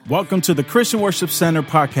Welcome to the Christian Worship Center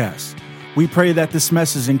podcast. We pray that this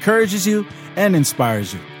message encourages you and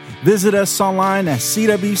inspires you. Visit us online at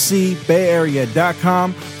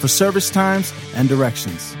cwcbayarea.com for service times and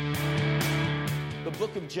directions. The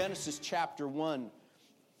book of Genesis chapter 1.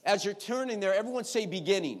 As you're turning there, everyone say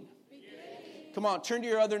beginning. Come on, turn to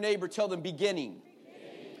your other neighbor, tell them beginning.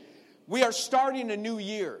 We are starting a new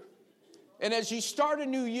year. And as you start a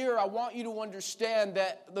new year, I want you to understand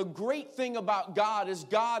that the great thing about God is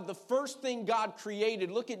God, the first thing God created.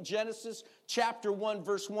 Look at Genesis chapter 1,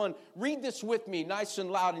 verse 1. Read this with me nice and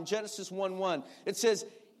loud in Genesis 1:1. It says,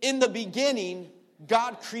 in the beginning,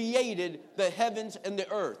 God created the heavens and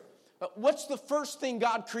the earth. What's the first thing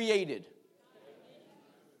God created?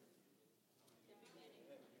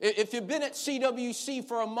 If you've been at CWC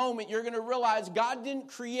for a moment, you're going to realize God didn't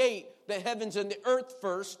create the heavens and the earth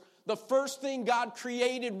first. The first thing God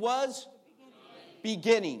created was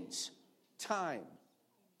beginnings, time.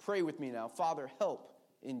 Pray with me now. Father, help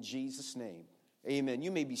in Jesus' name. Amen.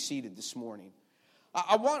 You may be seated this morning.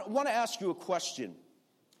 I want to ask you a question.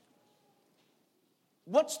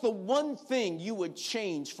 What's the one thing you would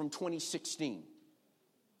change from 2016?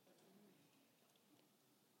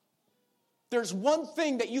 There's one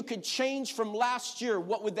thing that you could change from last year.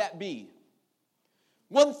 What would that be?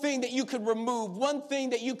 One thing that you could remove, one thing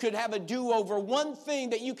that you could have a do-over, one thing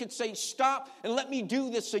that you could say, stop and let me do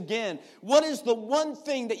this again. What is the one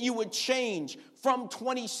thing that you would change from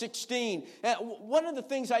 2016? And one of the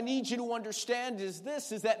things I need you to understand is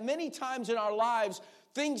this, is that many times in our lives,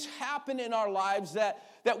 things happen in our lives that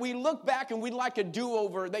we look back and we'd like a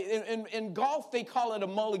do-over. In golf, they call it a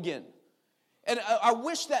mulligan. And I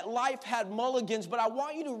wish that life had mulligans, but I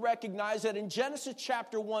want you to recognize that in Genesis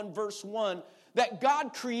chapter 1, verse 1, that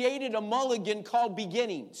God created a mulligan called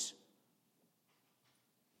beginnings.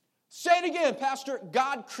 Say it again, Pastor.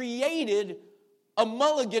 God created a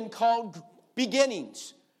mulligan called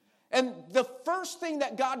beginnings. And the first thing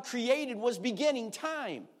that God created was beginning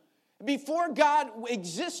time. Before God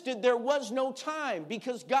existed, there was no time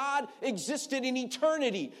because God existed in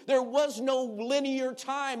eternity. There was no linear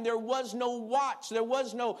time. There was no watch. There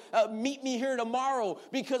was no meet me here tomorrow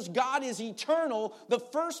because God is eternal. The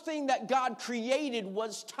first thing that God created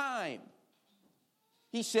was time.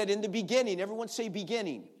 He said in the beginning. Everyone say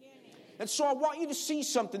beginning. And so I want you to see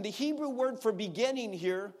something. The Hebrew word for beginning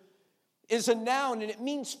here is a noun, and it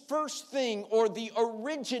means first thing or the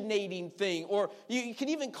originating thing, or you can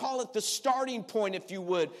even call it the starting point, if you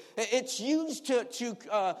would. It's used to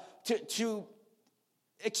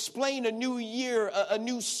explain a new year, a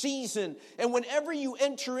new season. And whenever you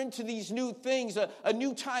enter into these new things, a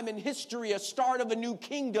new time in history, a start of a new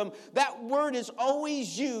kingdom, that word is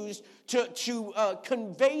always used to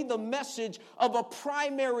convey the message of a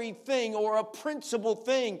primary thing or a principal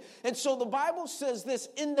thing. And so the Bible says this,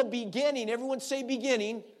 in the beginning, everyone say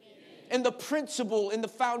beginning, and the principle, and the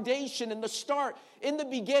foundation, and the start. In the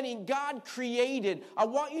beginning, God created. I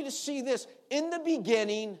want you to see this. In the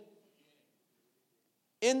beginning,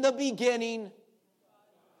 in the beginning,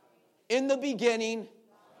 in the beginning,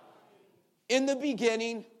 in the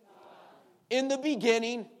beginning, in the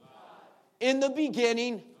beginning, in the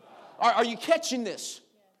beginning. Are you catching this?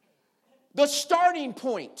 The starting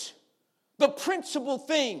point, the principal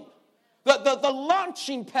thing, the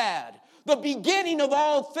launching pad, the beginning of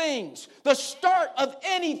all things, the start of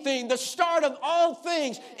anything, the start of all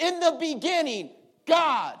things. In the beginning,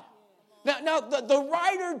 God. Now, the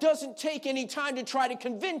writer doesn't take any time to try to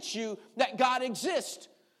convince you that God exists.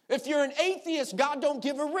 If you're an atheist, God don't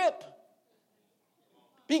give a rip.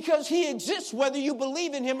 Because He exists whether you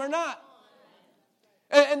believe in Him or not.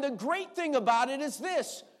 And the great thing about it is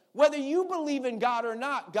this. Whether you believe in God or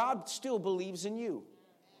not, God still believes in you.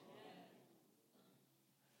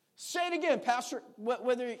 Say it again, Pastor.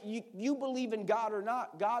 Whether you believe in God or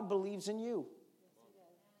not, God believes in you.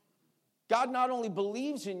 God not only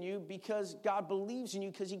believes in you because God believes in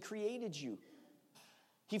you because He created you.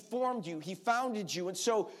 He formed you. He founded you. And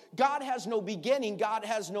so God has no beginning. God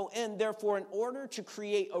has no end. Therefore, in order to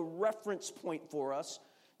create a reference point for us,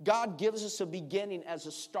 God gives us a beginning as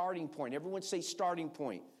a starting point. Everyone say starting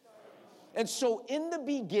point. And so in the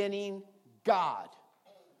beginning, God.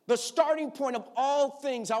 The starting point of all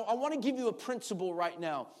things. I want to give you a principle right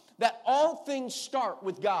now. That all things start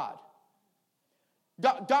with God.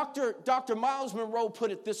 Dr. Miles Monroe put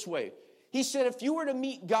it this way. He said, if you were to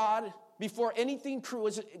meet God before anything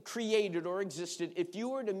was created or existed, if you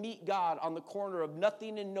were to meet God on the corner of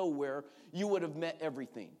nothing and nowhere, you would have met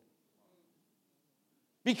everything.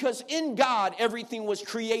 Because in God, everything was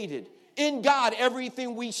created. In God,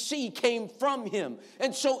 everything we see came from him.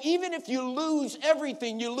 And so even if you lose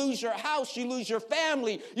everything, you lose your house, you lose your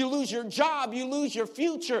family, you lose your job, you lose your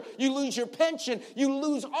future, you lose your pension, you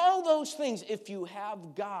lose all those things. If you have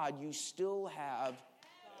God, you still have.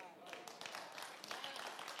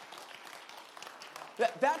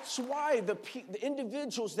 That's why the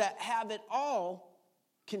individuals that have it all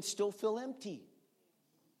can still feel empty.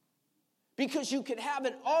 Because you could have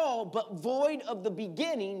it all, but void of the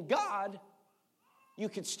beginning, God, you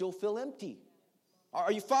could still feel empty.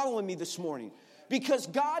 Are you following me this morning? Because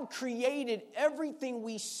God created everything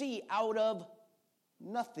we see out of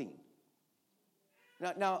nothing.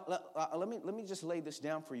 Now let me just lay this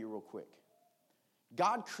down for you real quick.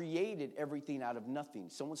 God created everything out of nothing.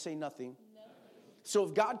 Someone say nothing. So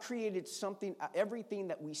if God created something, everything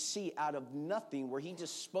that we see out of nothing, where he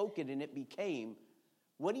just spoke it and it became,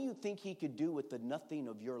 what do you think he could do with the nothing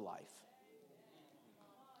of your life?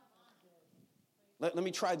 Let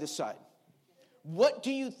me try this side. What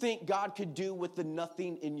do you think God could do with the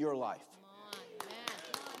nothing in your life?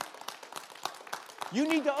 You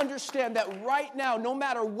need to understand that right now, no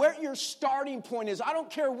matter where your starting point is, I don't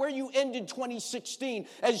care where you ended 2016,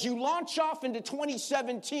 as you launch off into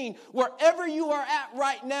 2017, wherever you are at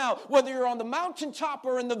right now, whether you're on the mountaintop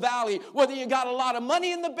or in the valley, whether you got a lot of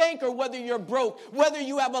money in the bank or whether you're broke, whether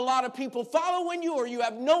you have a lot of people following you or you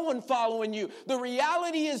have no one following you, the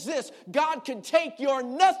reality is this: God can take your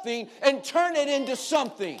nothing and turn it into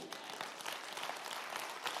something.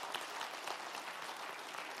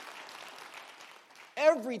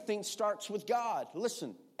 Everything starts with God.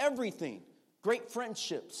 Listen, everything. Great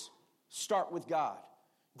friendships start with God.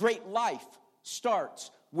 Great life starts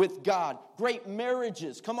with God. Great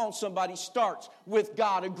marriages, come on somebody, starts with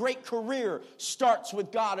God. A great career starts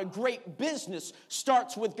with God. A great business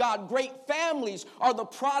starts with God. Great families are the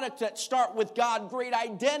product that start with God. Great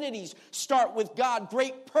identities start with God.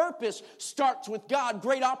 Great purpose starts with God.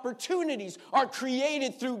 Great opportunities are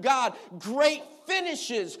created through God. Great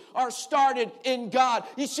finishes are started in God.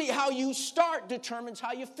 You see, how you start determines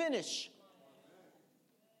how you finish.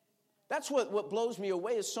 That's what blows me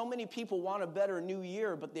away, is so many people want a better new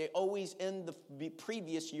year, but they always end the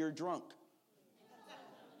previous year drunk.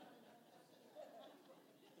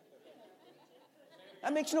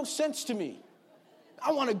 That makes no sense to me.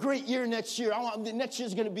 I want a great year next year. Next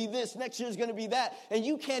year's going to be this. Next year's going to be that. And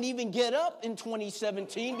you can't even get up in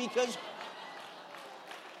 2017 because...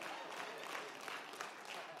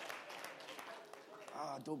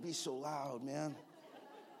 Don't be so loud, man.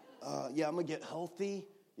 Yeah, I'm going to get healthy.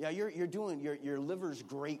 Yeah, your liver's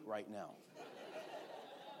great right now.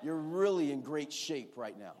 You're really in great shape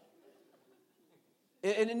right now.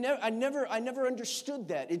 And I never understood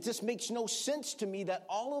that. It just makes no sense to me that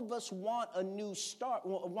all of us want a new start,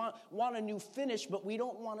 want a new finish, but we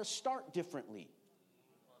don't want to start differently.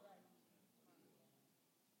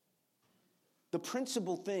 The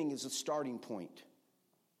principal thing is a starting point.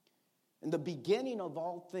 And the beginning of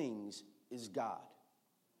all things is God.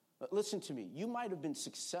 But listen to me. You might have been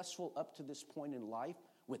successful up to this point in life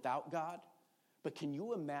without God, but can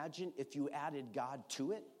you imagine if you added God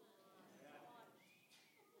to it?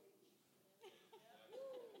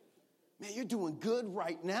 Man, you're doing good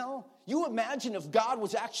right now. You imagine if God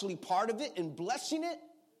was actually part of it and blessing it?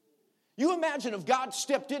 You imagine if God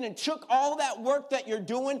stepped in and took all that work that you're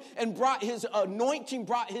doing and brought his anointing,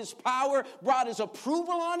 brought his power, brought his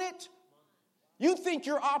approval on it? You think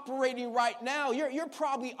you're operating right now, you're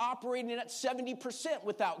probably operating at 70%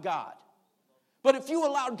 without God. But if you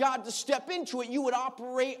allowed God to step into it, you would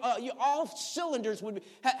operate, all cylinders would be.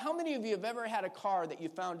 How many of you have ever had a car that you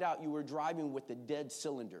found out you were driving with a dead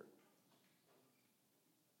cylinder?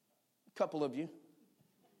 A couple of you.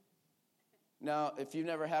 Now, if you've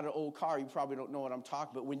never had an old car, you probably don't know what I'm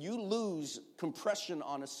talking about. When you lose compression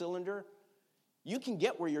on a cylinder, you can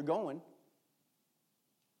get where you're going.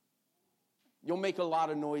 You'll make a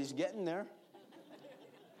lot of noise getting there.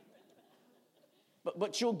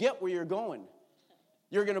 But you'll get where you're going.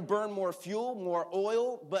 You're going to burn more fuel, more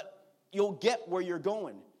oil, but you'll get where you're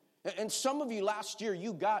going. And some of you last year,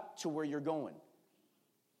 you got to where you're going.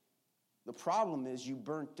 The problem is you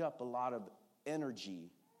burnt up a lot of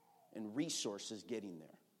energy and resources getting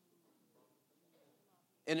there.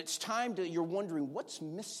 And it's time to, you're wondering, what's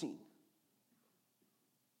missing?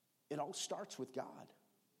 It all starts with God.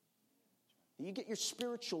 You get your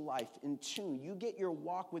spiritual life in tune. You get your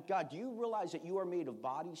walk with God. Do you realize that you are made of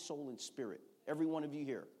body, soul, and spirit? Every one of you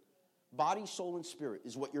here. Body, soul, and spirit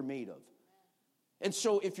is what you're made of. And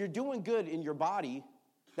so if you're doing good in your body,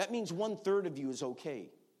 that means 1/3 of you is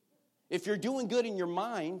okay. If you're doing good in your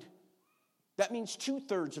mind, that means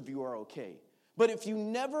 2/3 of you are okay. But if you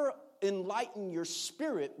never enlighten your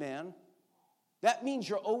spirit, man, that means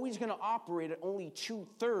you're always going to operate at only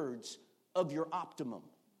 2/3 of your optimum.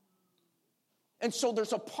 And so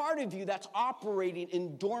there's a part of you that's operating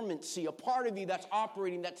in dormancy, a part of you that's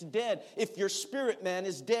operating that's dead if your spirit, man,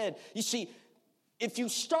 is dead. You see, if you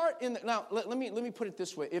start in now, let me put it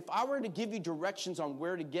this way. If I were to give you directions on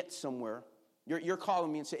where to get somewhere, you're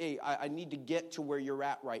calling me and say, hey, I need to get to where you're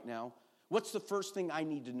at right now. What's the first thing I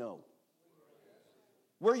need to know?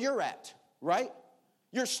 Where you're at, right?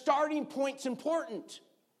 Your starting point's important.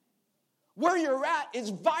 Where you're at is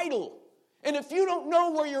vital. And if you don't know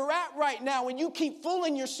where you're at right now and you keep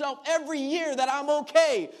fooling yourself every year that I'm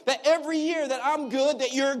okay, that every year that I'm good,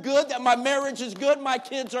 that you're good, that my marriage is good, my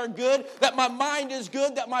kids are good, that my mind is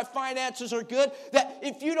good, that my finances are good, that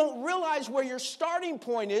if you don't realize where your starting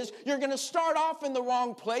point is, you're going to start off in the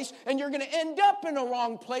wrong place and you're going to end up in the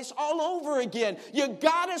wrong place all over again. You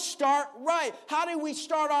got to start right. How do we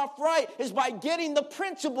start off right? Is by getting the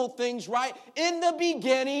principal things right in the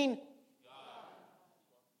beginning.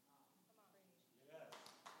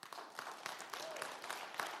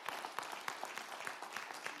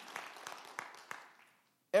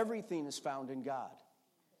 Everything is found in God.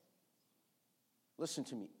 Listen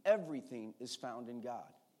to me. Everything is found in God.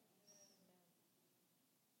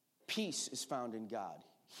 Peace is found in God.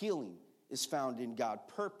 Healing is found in God.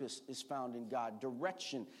 Purpose is found in God.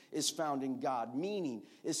 Direction is found in God. Meaning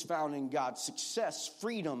is found in God. Success,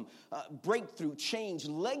 freedom, breakthrough, change,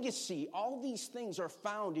 legacy, all these things are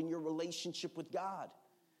found in your relationship with God.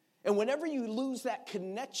 And whenever you lose that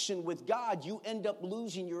connection with God, you end up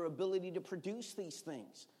losing your ability to produce these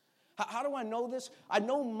things. How do I know this? I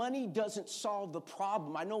know money doesn't solve the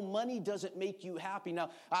problem. I know money doesn't make you happy.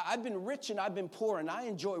 Now, I've been rich and I've been poor, and I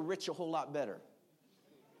enjoy rich a whole lot better.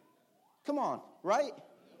 Come on, right?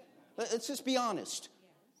 Let's just be honest.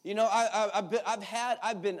 You know, I've had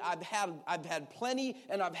plenty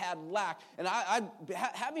and I've had lack, and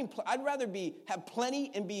I'd rather have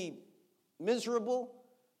plenty and be miserable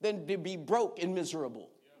than to be broke and miserable.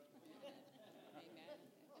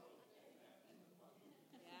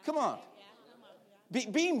 Come on.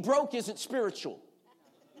 Being broke isn't spiritual.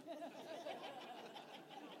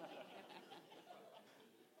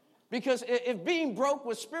 Because if being broke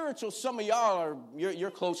was spiritual, some of y'all you're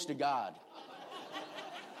close to God.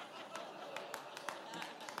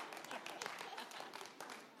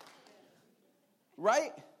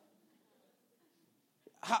 Right?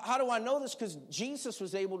 How do I know this? Because Jesus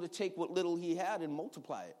was able to take what little he had and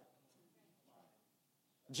multiply it.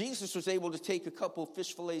 Jesus was able to take a couple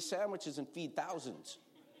fish fillet sandwiches and feed thousands.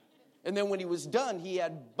 And then when he was done, he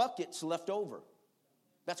had buckets left over.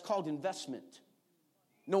 That's called investment.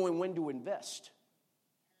 Knowing when to invest,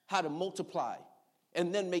 how to multiply,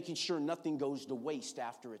 and then making sure nothing goes to waste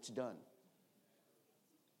after it's done.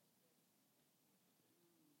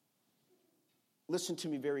 Listen to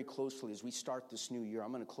me very closely as we start this new year.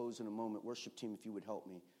 I'm going to close in a moment. Worship team, if you would help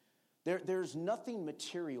me. There's nothing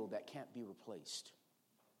material that can't be replaced.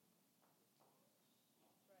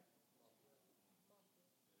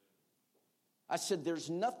 I said there's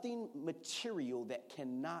nothing material that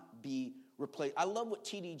cannot be replaced. I love what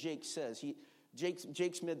T.D. Jakes says.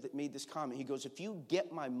 Jake Smith made this comment. He goes, if you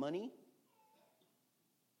get my money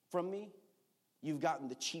from me, you've gotten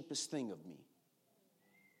the cheapest thing of me.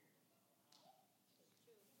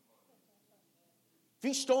 If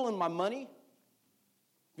you've stolen my money,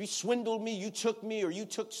 if you swindled me, you took me, or you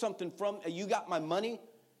took something from, you got my money,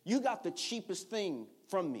 you got the cheapest thing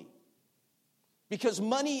from me. Because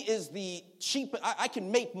money is the cheapest. I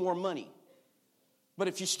can make more money. But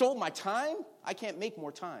if you stole my time, I can't make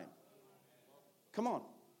more time. Come on.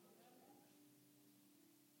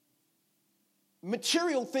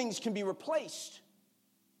 Material things can be replaced.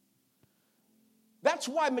 That's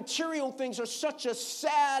why material things are such a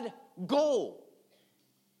sad goal.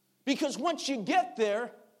 Because once you get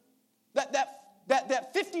there,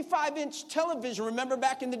 that 55-inch television, remember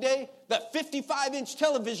back in the day? That 55-inch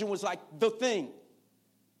television was like the thing.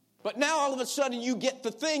 But now all of a sudden you get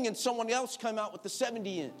the thing and someone else come out with the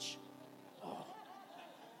 70-inch. Oh.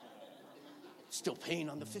 Still paying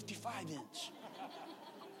on the 55-inch.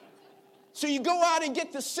 So you go out and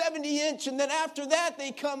get the 70-inch, and then after that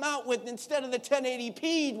they come out with, instead of the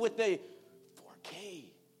 1080p, with the 4K.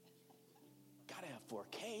 Gotta have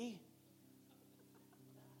 4K.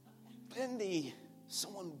 Then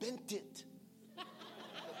someone bent it.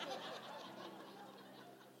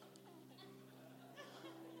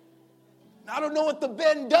 I don't know what the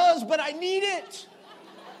bend does, but I need it.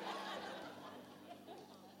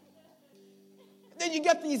 Then you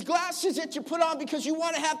get these glasses that you put on because you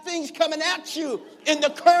want to have things coming at you in the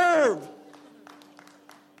curve.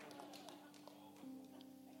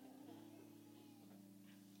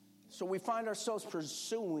 So we find ourselves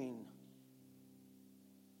pursuing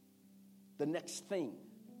the next thing.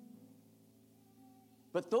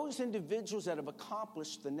 But those individuals that have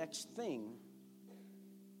accomplished the next thing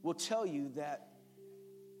will tell you that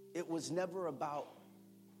it was never about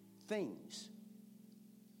things.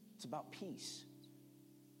 It's about peace.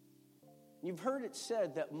 You've heard it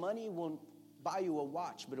said that money will buy you a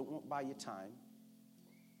watch, but it won't buy you time.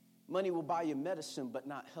 Money will buy you medicine, but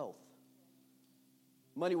not health.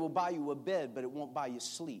 Money will buy you a bed, but it won't buy you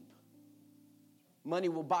sleep. Money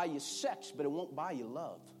will buy you sex, but it won't buy you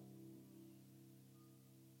love.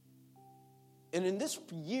 And in this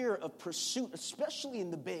year of pursuit, especially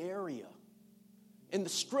in the Bay Area, in the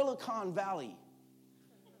Silicon Valley,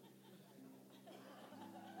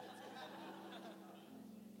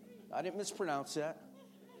 I didn't mispronounce that.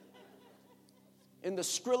 In the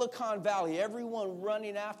Silicon Valley, everyone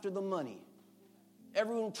running after the money.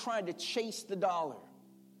 Everyone trying to chase the dollar.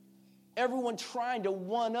 Everyone trying to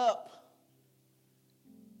one up.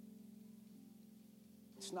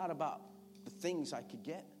 It's not about the things I could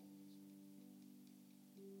get.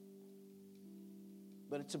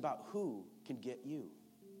 But it's about who can get you.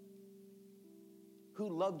 Who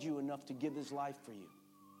loved you enough to give his life for you.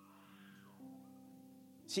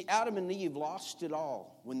 See, Adam and Eve lost it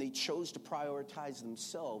all when they chose to prioritize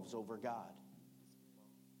themselves over God.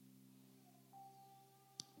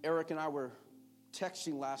 Eric and I were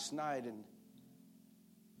texting last night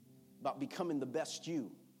about becoming the best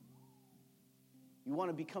you. You want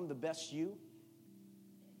to become the best you?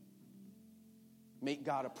 Make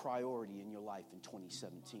God a priority in your life in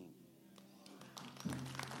 2017.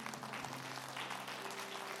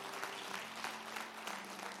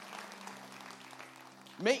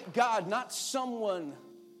 Make God not someone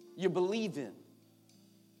you believe in,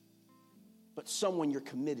 but someone you're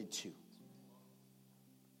committed to.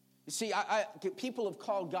 You see, people have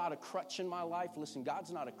called God a crutch in my life. Listen,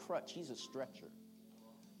 God's not a crutch. He's a stretcher.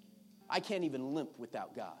 I can't even limp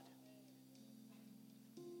without God.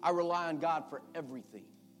 I rely on God for everything.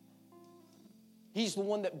 He's the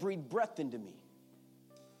one that breathed breath into me.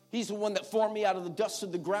 He's the one that formed me out of the dust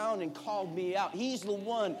of the ground and called me out. He's the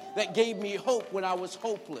one that gave me hope when I was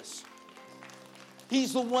hopeless.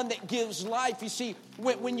 He's the one that gives life. You see,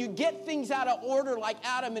 when you get things out of order like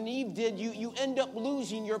Adam and Eve did, you end up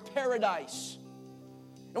losing your paradise.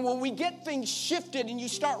 And when we get things shifted and you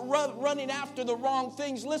start running after the wrong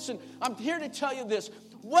things, listen, I'm here to tell you this.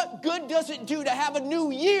 What good does it do to have a new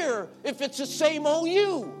year if it's the same old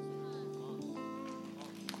you?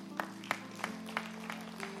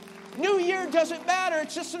 New year doesn't matter.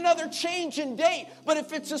 It's just another change in date. But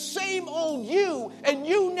if it's the same old you and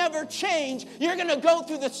you never change, you're going to go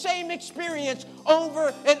through the same experience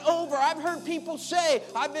over and over. I've heard people say,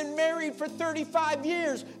 I've been married for 35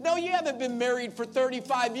 years. No, you haven't been married for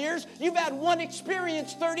 35 years. You've had one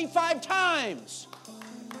experience 35 times.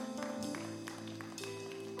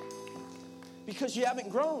 Because you haven't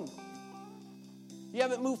grown. You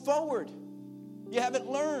haven't moved forward. You haven't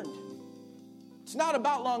learned. It's not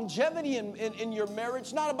about longevity in your marriage.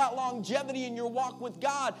 It's not about longevity in your walk with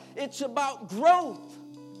God. It's about growth.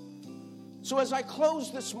 So as I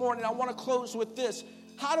close this morning, I want to close with this.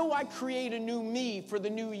 How do I create a new me for the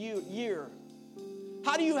new year?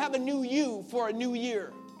 How do you have a new you for a new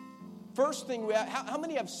year? First thing, how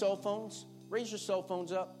many have cell phones? Raise your cell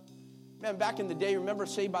phones up. Man, back in the day, remember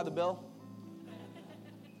Saved by the Bell?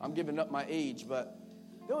 I'm giving up my age, but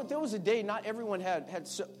there was a day not everyone had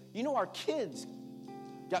our kids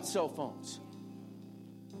got cell phones.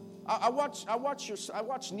 I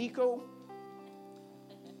watch Nico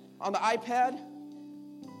on the iPad.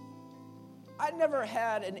 I never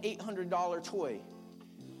had an $800 toy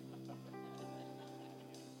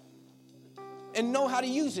and know how to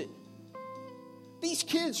use it. These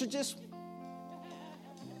kids are just...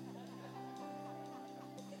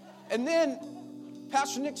 And then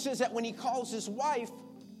Pastor Nick says that when he calls his wife,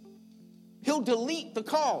 he'll delete the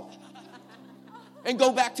call and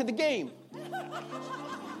go back to the game.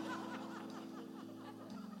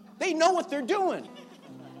 They know what they're doing.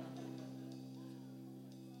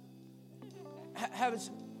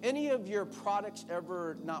 Has any of your products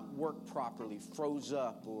ever not worked properly, froze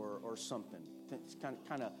up or something? It's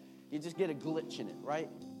kind of, you just get a glitch in it, right?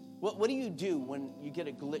 What do you do when you get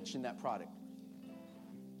a glitch in that product?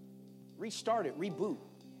 Restart it, reboot.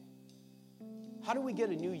 How do we get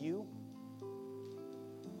a new you?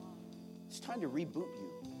 It's time to reboot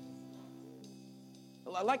you.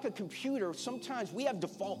 Like a computer, sometimes we have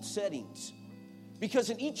default settings. Because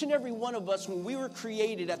in each and every one of us, when we were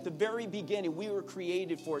created at the very beginning, we were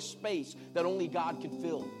created for a space that only God can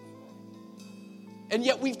fill. And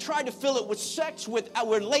yet we've tried to fill it with sex, with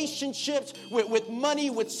our relationships, with money,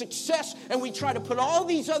 with success. And we try to put all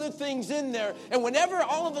these other things in there. And whenever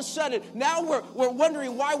all of a sudden, now we're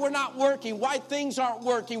wondering why we're not working, why things aren't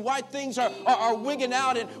working, why things are wigging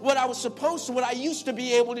out. And what I used to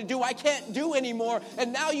be able to do, I can't do anymore.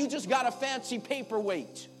 And now you just got a fancy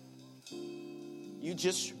paperweight. You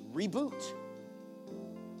just reboot.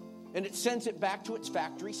 And it sends it back to its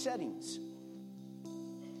factory settings.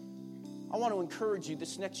 I want to encourage you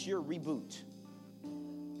this next year, reboot.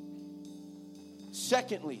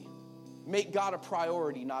 Secondly, make God a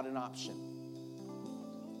priority, not an option.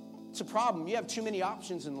 It's a problem. You have too many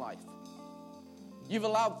options in life. You've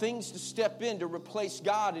allowed things to step in to replace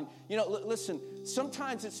God. And, listen,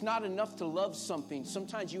 sometimes it's not enough to love something.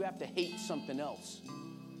 Sometimes you have to hate something else.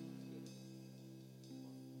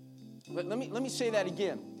 Let me say that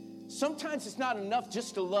again. Sometimes it's not enough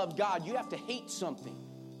just to love God. You have to hate something.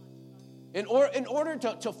 In order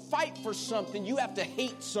to fight for something, you have to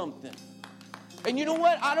hate something. And you know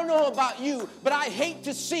what? I don't know about you, but I hate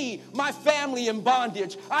to see my family in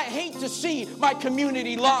bondage. I hate to see my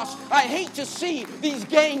community lost. I hate to see these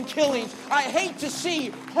gang killings. I hate to see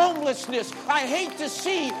homelessness. I hate to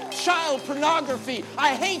see child pornography.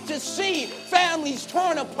 I hate to see families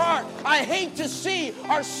torn apart. I hate to see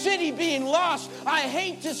our city being lost. I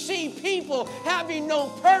hate to see people having no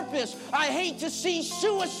purpose. I hate to see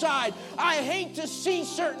suicide. I hate to see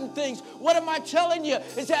certain things. What am I telling you?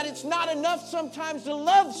 Is that it's not enough sometimes to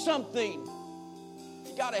love something.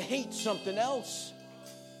 You got to hate something else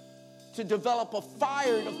to develop a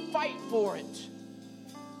fire to fight for it.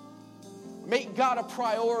 Make God a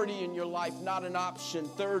priority in your life, not an option.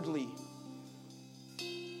 Thirdly,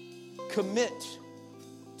 commit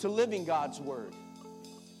to living God's word,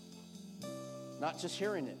 not just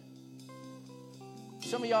hearing it.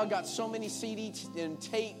 Some of y'all got so many CDs and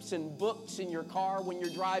tapes and books in your car when you're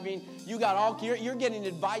driving. You're getting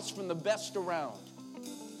advice from the best around.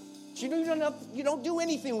 But you don't do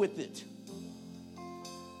anything with it.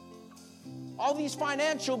 All these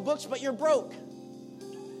financial books, but you're broke.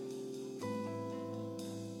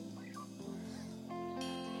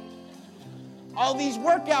 All these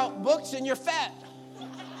workout books and you're fat.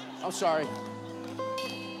 I'm sorry.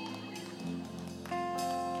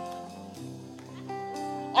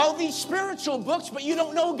 All these spiritual books, but you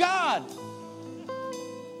don't know God.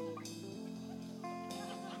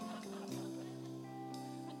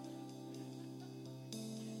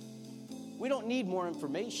 We don't need more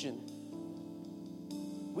information.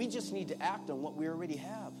 We just need to act on what we already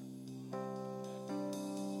have.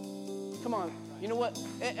 Come on. You know what?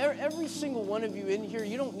 Every single one of you in here,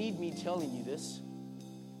 you don't need me telling you this.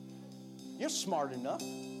 You're smart enough.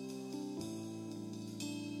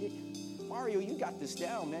 Mario, you got this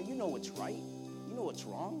down, man. You know what's right. You know what's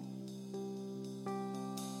wrong.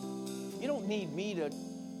 You don't need me to,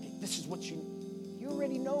 this is what you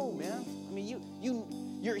already know, man. I mean,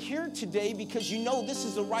 you're here today because you know this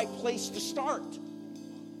is the right place to start.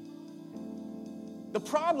 The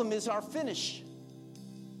problem is our finish.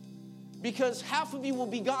 Because half of you will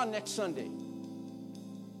be gone next Sunday.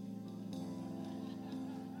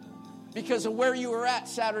 Because of where you were at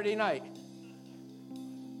Saturday night.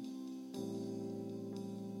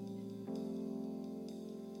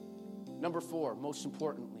 Number 4, most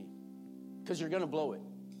importantly, because you're going to blow it.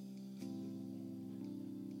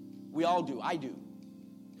 We all do. I do.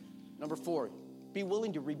 Number 4, be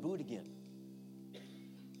willing to reboot again.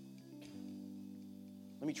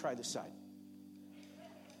 Let me try this side.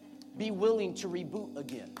 Be willing to reboot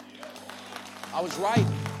again. I was right.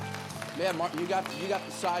 Man, Mark, you got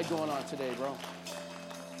the side going on today, bro.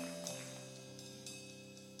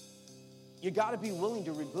 You got to be willing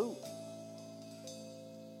to reboot.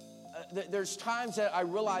 There's times that I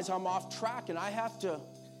realize I'm off track and I have to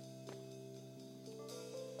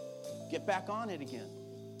get back on it again.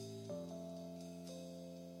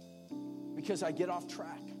 Because I get off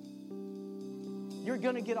track. You're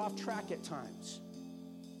going to get off track at times.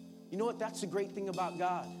 You know what? That's the great thing about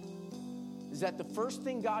God. Is that the first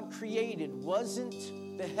thing God created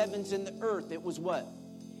wasn't the heavens and the earth. It was what?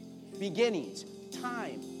 Beginnings.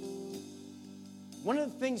 Time. One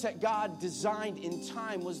of the things that God designed in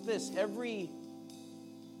time was this. Every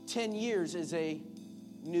 10 years is a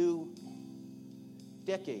new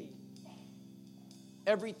decade.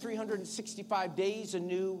 Every 365 days, a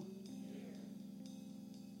new.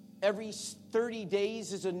 Every 30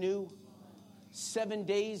 days is a new. 7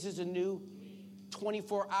 days is a new.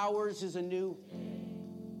 24 hours is a new.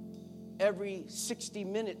 Every 60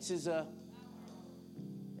 minutes is a.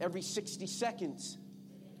 Every 60 seconds.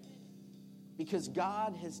 Because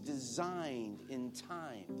God has designed in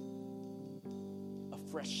time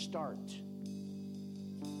fresh start.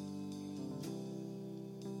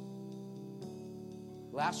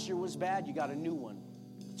 Last year was bad, you got a new one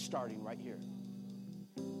starting right here.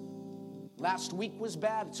 Last week was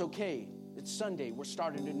bad, it's okay. It's Sunday, we're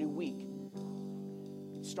starting a new week.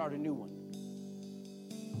 Start a new one.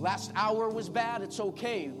 Last hour was bad, it's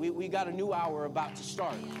okay. We got a new hour about to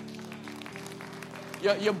start.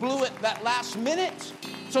 You blew it that last minute,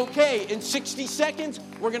 it's okay. In 60 seconds,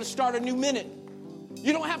 we're going to start a new minute.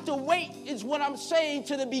 You don't have to wait, is what I'm saying,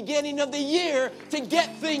 to the beginning of the year to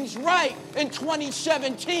get things right in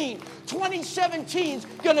 2017. 2017 is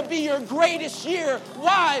going to be your greatest year.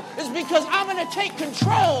 Why? It's because I'm going to take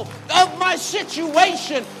control of my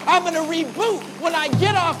situation. I'm going to reboot when I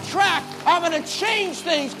get off track. I'm going to change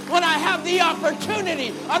things when I have the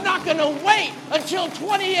opportunity. I'm not going to wait until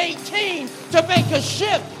 2018 to make a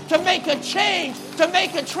shift, to make a change, to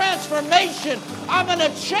make a transformation. I'm going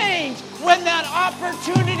to change when that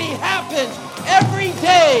opportunity happens. Every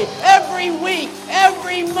day, every week,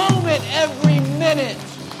 every moment, every minute.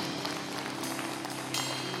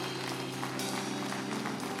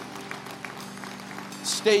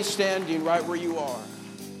 Stay standing right where you are.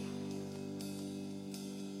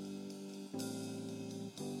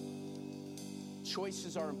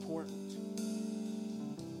 Choices are important.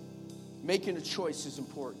 Making a choice is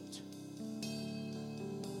important.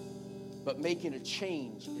 But making a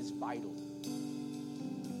change is vital.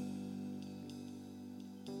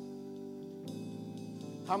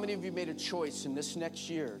 How many of you made a choice in this next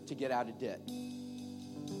year to get out of debt?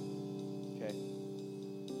 Okay.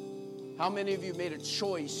 How many of you made a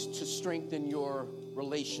choice to strengthen your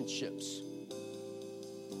relationships?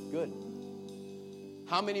 Good.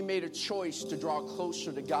 How many made a choice to draw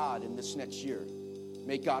closer to God in this next year?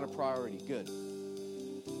 Make God a priority. Good.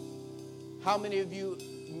 How many of you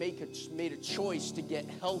made a choice to get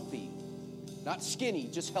healthy? Not skinny,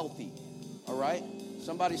 just healthy. All right?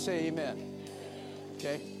 Somebody say amen.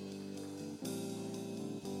 Okay?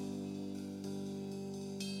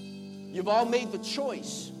 You've all made the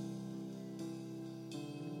choice.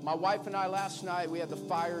 My wife and I last night, we had the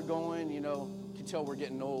fire going. You know, you can tell we're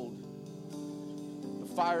getting old.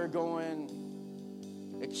 The fire going,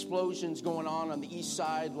 explosions going on the east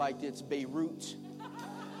side like it's Beirut.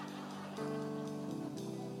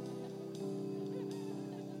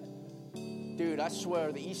 Dude, I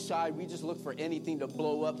swear, the east side, we just look for anything to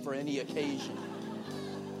blow up for any occasion.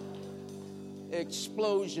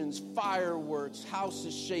 Explosions, fireworks,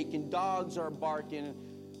 houses shaking, dogs are barking.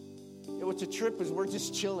 What's a trip is we're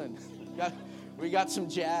just chilling. We got some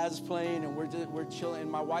jazz playing and we're chilling.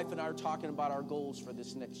 And my wife and I are talking about our goals for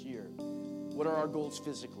this next year. What are our goals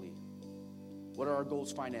physically? What are our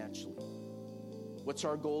goals financially? What's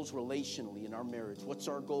our goals relationally in our marriage? What's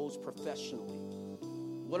our goals professionally?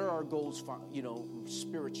 What are our goals,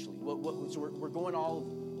 spiritually? We're going all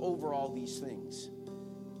over all these things.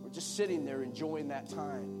 We're just sitting there enjoying that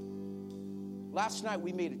time. Last night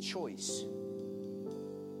we made a choice.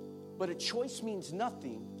 But a choice means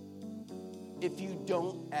nothing if you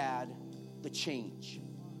don't add the change.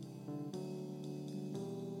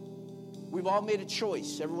 We've all made a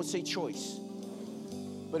choice. Everyone say choice.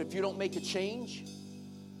 But if you don't make a change,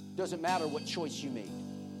 doesn't matter what choice you made.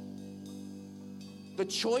 The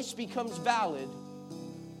choice becomes valid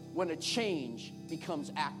when a change becomes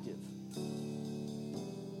active.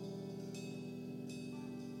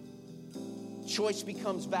 Choice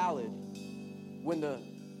becomes valid when the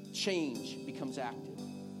change becomes active.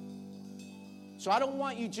 So I don't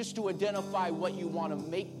want you just to identify what you want to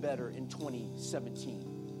make better in 2017.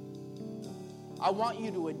 I want you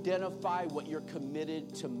to identify what you're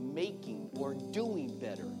committed to making or doing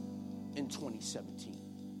better in 2017.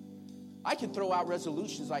 I can throw out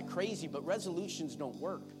resolutions like crazy, but resolutions don't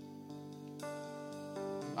work.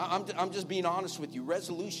 I'm just being honest with you.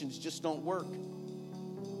 Resolutions just don't work.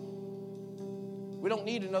 We don't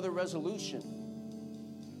need another resolution.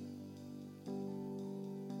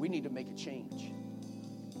 We need to make a change.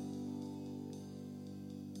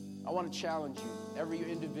 I want to challenge you, every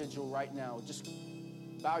individual right now, just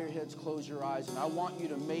bow your heads, close your eyes, and I want you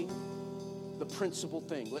to make the principal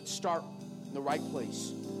thing. Let's start in the right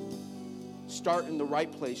place. Start in the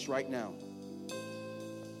right place right now.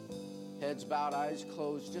 Heads bowed, eyes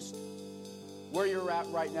closed. Just where you're at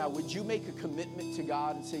right now, would you make a commitment to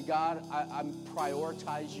God and say, God, I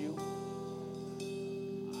prioritize you.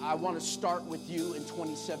 I want to start with you in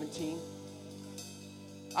 2017.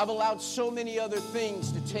 I've allowed so many other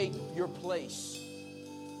things to take your place.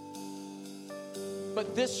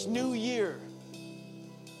 But this new year,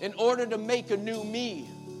 in order to make a new me,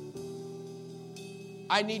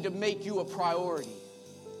 I need to make you a priority.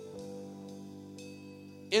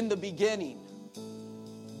 In the beginning,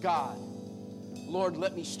 God. Lord,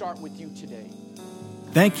 let me start with you today.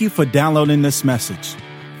 Thank you for downloading this message.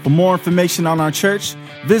 For more information on our church,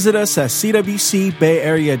 visit us at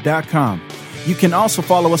cwcbayarea.com. You can also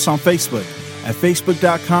follow us on Facebook at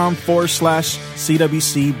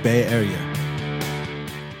facebook.com/CWC Bay Area.